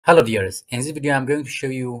Hello viewers, in this video I'm going to show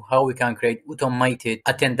you how we can create automated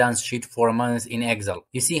attendance sheet for months in Excel.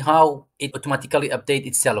 You see how it automatically updates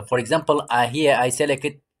itself. For example, here I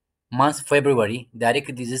selected month February,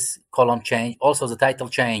 directly this column change, also the title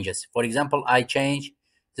changes. For example, I change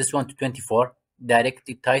this one to 24,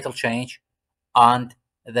 directly title change and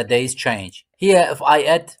the days change. Here if I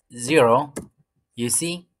add 0, you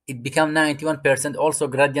see it become 91%, also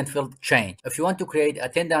gradient field change. If you want to create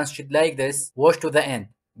attendance sheet like this, watch to the end.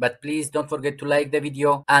 But please don't forget to like the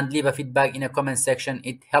video and leave a feedback in a comment section.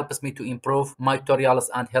 It helps me to improve my tutorials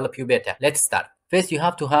and help you better. Let's start. First, you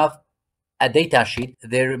have to have a data sheet.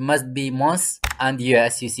 There must be months and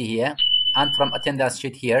years, you see here. And from attendance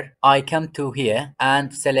sheet here, I come to here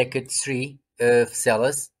and select 3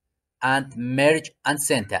 cells and merge and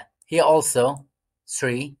center. Here also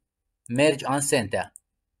 3, merge and center.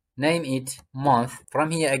 Name it month.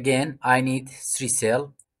 From here again, I need 3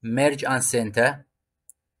 cell, merge and center.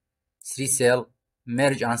 3 cell,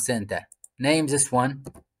 merge and center. Name this one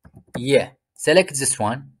year. Select this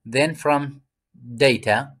one. Then from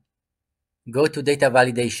data, go to data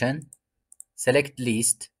validation, select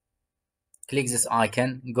list, click this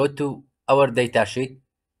icon, go to our data sheet,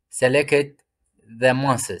 select it, the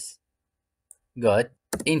months. Good.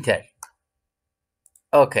 Enter.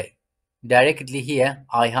 Okay. Directly here,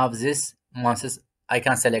 I have this months. I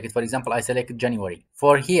can select it. For example, I select January.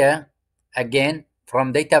 For here, again,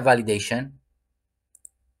 from data validation,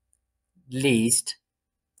 list,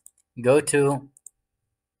 go to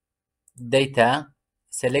data,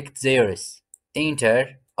 select zeros,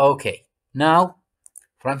 enter. Okay. Now,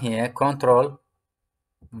 from here, Control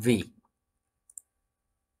V.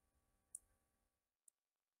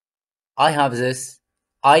 I have this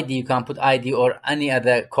ID. You can put ID or any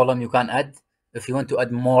other column you can add if you want to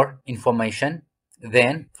add more information.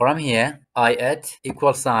 Then from here, I add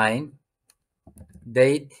equal sign,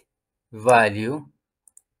 date, value,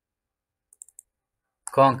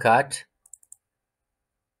 concat,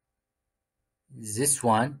 this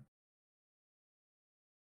one,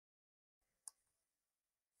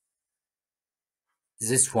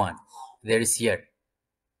 this one. There is here.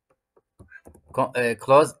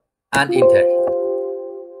 Close and enter.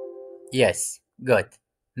 Yes, good.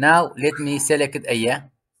 Now let me select a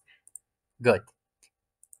year. Good.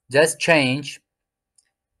 Just change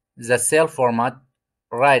the cell format,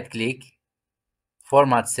 right click,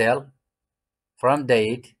 format cell, from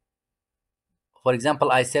date. For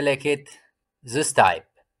example, I selected this type.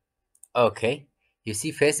 Okay. You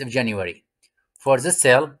see 1st of January. For this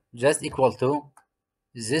cell, just equal to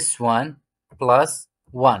this one plus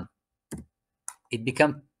 1. It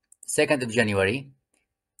becomes 2nd of January.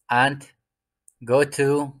 And go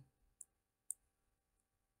to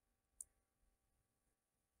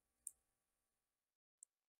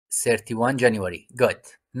 '31 January. Good.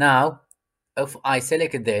 Now, if I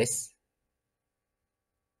select this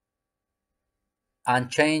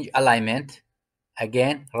and change alignment,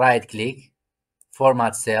 again, right click,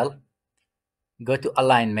 format cell, go to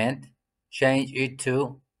alignment, change it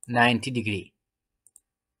to 90 degree.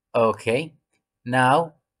 Okay.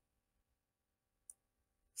 Now,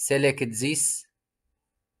 select these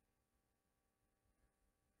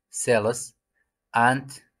cells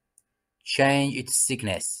and change its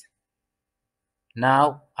thickness.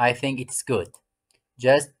 Now I think it's good.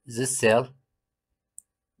 Just this cell,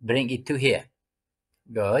 bring it to here.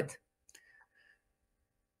 Good.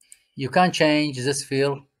 You can change this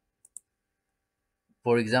field.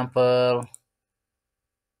 For example,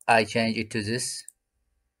 I change it to this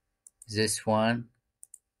one,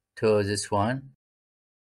 to this one.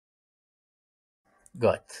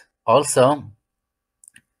 Good. Also,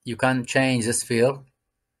 you can change this field,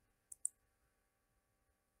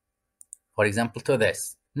 for example, to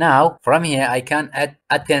this. Now, from here, I can add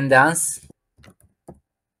attendance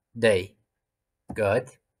day. Good.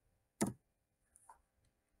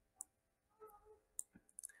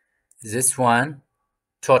 This one,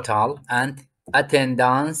 total, and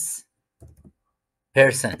attendance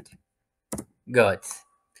percent. Good.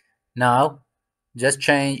 Now, just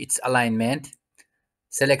change its alignment.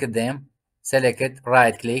 Select them. Select it.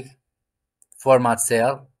 Right click. Format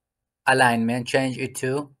cell. Alignment. Change it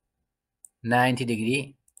to 90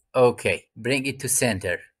 degree. Okay. Bring it to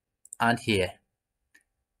center. And here.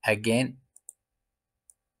 Again.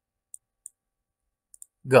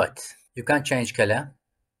 Good. You can change color.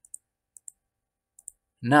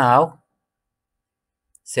 Now,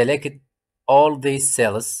 select all these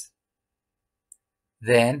cells.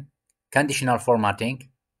 Then, conditional formatting.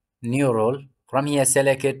 New rule. From here,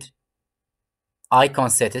 select it. Icon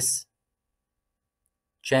status.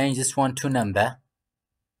 Change this one to number.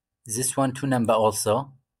 This one to number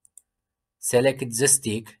also. select this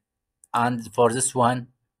tick, and for this one,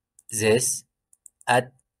 this,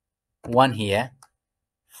 add one here.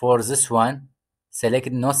 For this one,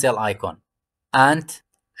 select no cell icon and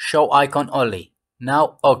show icon only.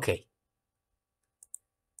 Now, okay.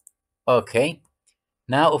 Okay.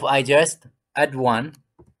 Now, if I just add one,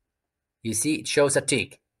 you see it shows a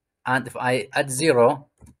tick. And if I add 0,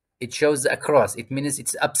 it shows a cross. It means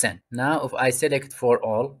it's absent. Now, if I select for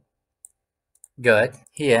all, good.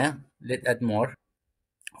 Here, let's add more.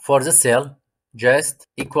 For the cell, just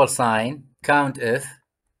equal sign, count if,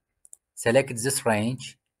 select this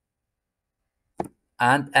range,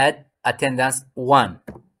 and add attendance 1,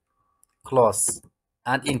 close,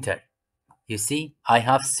 and enter. You see, I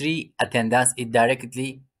have 3 attendance. It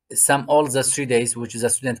directly sum all the 3 days which the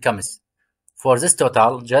student comes. For this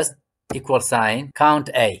total, just equal sign, count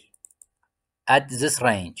A, add this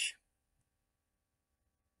range.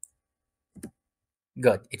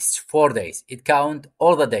 Good, it's 4 days. It count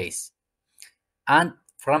all the days. And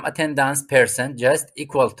from attendance percent, just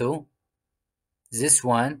equal to this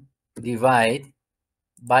one divide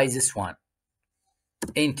by this one.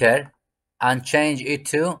 Enter and change it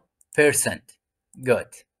to percent. Good.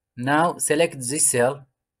 Now select this cell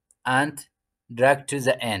and drag to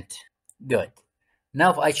the end. Good.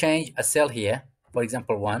 Now if I change a cell here, for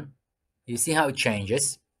example 1, you see how it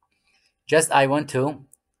changes. Just I want to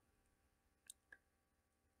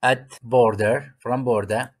add border, from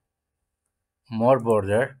border, more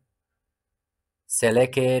border,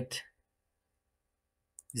 select it,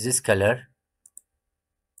 this color.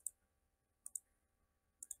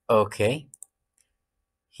 Okay.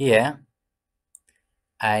 Here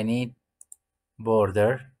I need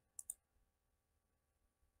border,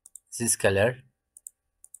 this color.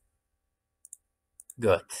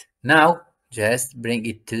 Good. Now just bring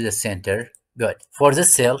it to the center. Good. For the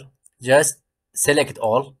cell, just select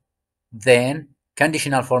all, then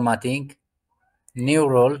conditional formatting, new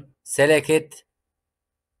rule, select it,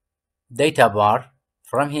 data bar.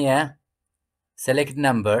 From here, select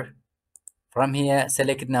number. From here,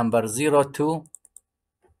 select number 0 to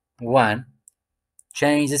 1.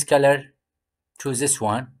 Change this color to this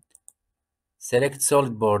one. Select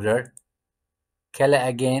solid border. Color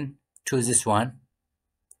again to this one.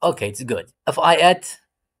 Okay, it's good. If I add,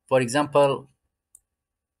 for example,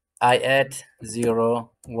 I add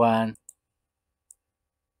 0, 1.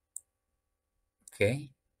 Okay.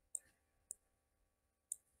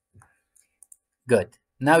 Good.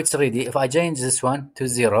 Now it's ready. If I change this one to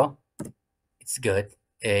 0, it's good.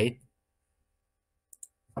 8.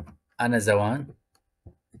 Another one.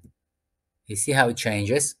 You see how it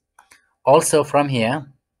changes. Also from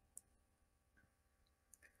here,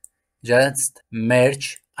 just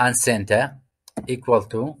merge and center equal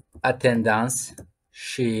to attendance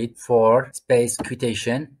sheet for space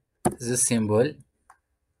quotation, the symbol,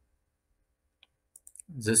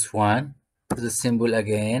 this one, the symbol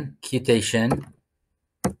again, quotation,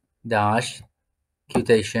 dash,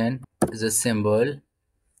 quotation, the symbol,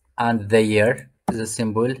 and the year, the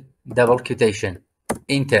symbol, double quotation.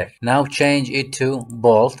 Enter. Now change it to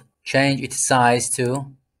bold, change its size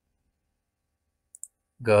to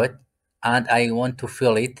good, and I want to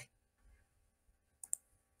fill it.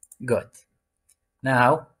 Good.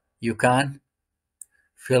 Now you can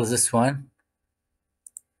fill this one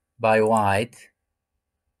by white,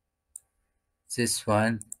 this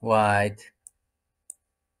one white,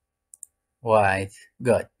 white.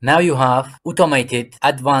 Good. Now you have automated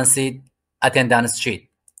advanced attendance sheet.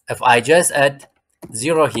 If I just add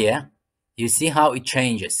 0 here, you see how it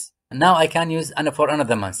changes. Now I can use for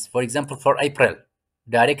another month. For example, for April,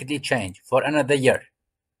 directly change for another year.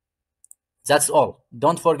 That's all.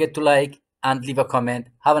 Don't forget to like and leave a comment.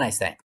 Have a nice time.